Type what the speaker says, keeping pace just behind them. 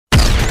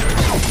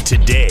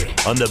Today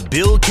on The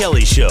Bill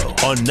Kelly Show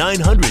on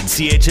 900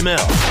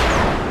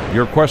 CHML.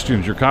 Your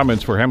questions, your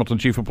comments for Hamilton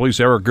Chief of Police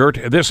Eric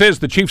Gert. This is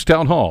the Chief's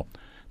Town Hall.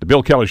 The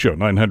Bill Kelly Show,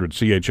 900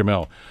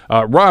 CHML.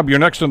 Rob, you're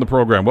next on the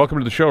program. Welcome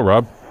to the show,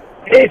 Rob.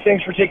 Hey,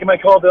 thanks for taking my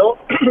call, Bill.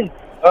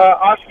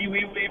 Oski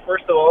wee wee,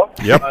 first of all.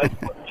 Yep.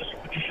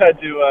 Just had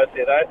to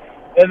say that.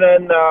 And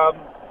then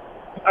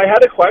I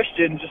had a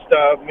question.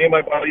 Me and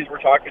my buddies were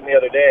talking the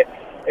other day.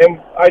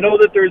 And I know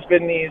that there's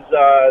been these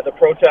the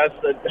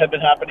protests that have been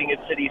happening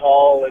at City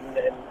Hall and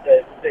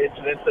the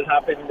incidents that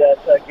happened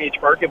at Gage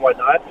Park and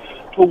whatnot.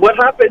 But what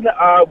happened?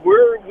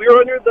 We're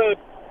under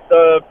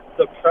the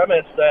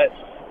premise that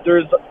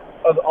there's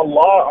a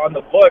law on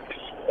the books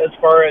as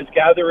far as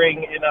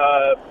gathering in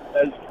a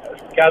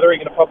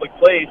public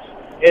place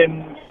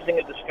and using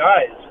a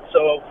disguise.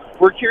 So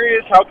we're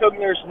curious, how come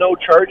there's no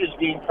charges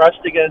being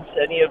pressed against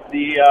any of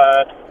the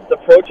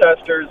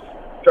protesters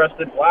dressed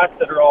in black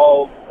that are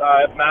all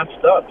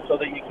masked up so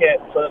that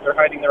they're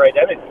hiding their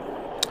identity?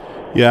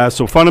 Yeah,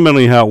 so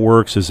fundamentally how it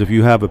works is if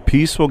you have a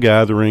peaceful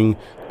gathering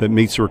that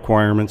meets the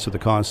requirements of the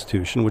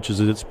Constitution, which is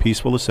it's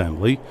peaceful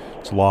assembly,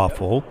 it's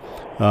lawful.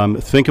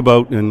 Think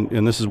about,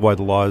 and this is why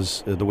the law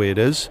is the way it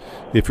is,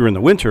 if you're in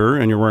the winter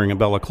and you're wearing a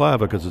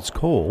balaclava because it's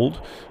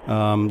cold,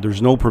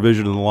 there's no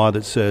provision in the law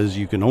that says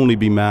you can only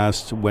be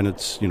masked when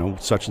it's,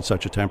 such and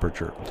such a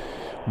temperature.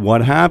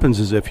 What happens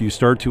is if you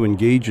start to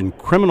engage in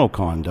criminal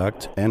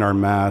conduct and are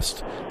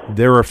masked,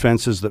 there are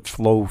offenses that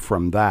flow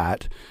from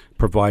that,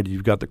 provided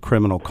you've got the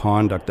criminal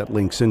conduct that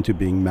links into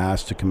being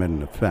masked to commit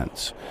an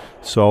offense.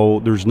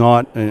 So there's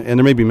not, and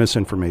there may be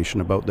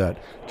misinformation about that.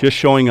 Just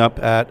showing up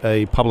at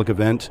a public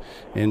event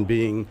and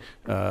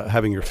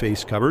having your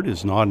face covered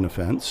is not an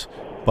offense,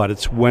 but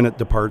it's when it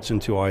departs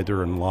into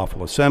either an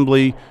unlawful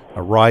assembly,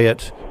 a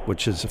riot,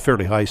 which is a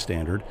fairly high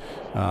standard,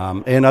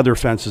 and other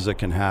offenses that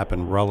can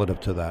happen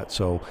relative to that.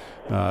 So,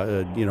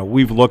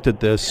 we've looked at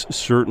this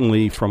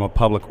certainly from a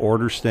public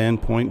order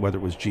standpoint, whether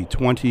it was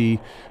G20,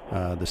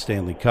 the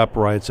Stanley Cup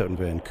riots out in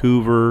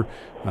Vancouver.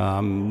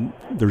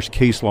 There's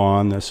case law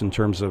on this in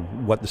terms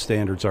of what the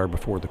standards are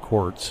before the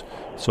courts.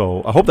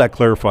 So I hope that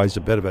clarifies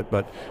a bit of it,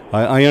 but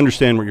I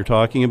understand what you're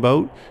talking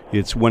about.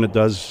 It's when it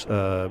does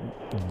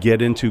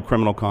get into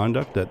criminal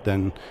conduct that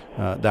then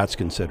that's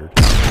considered.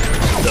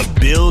 The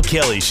Bill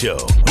Kelly Show,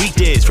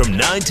 weekdays from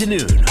 9 to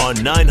noon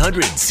on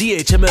 900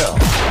 CHML.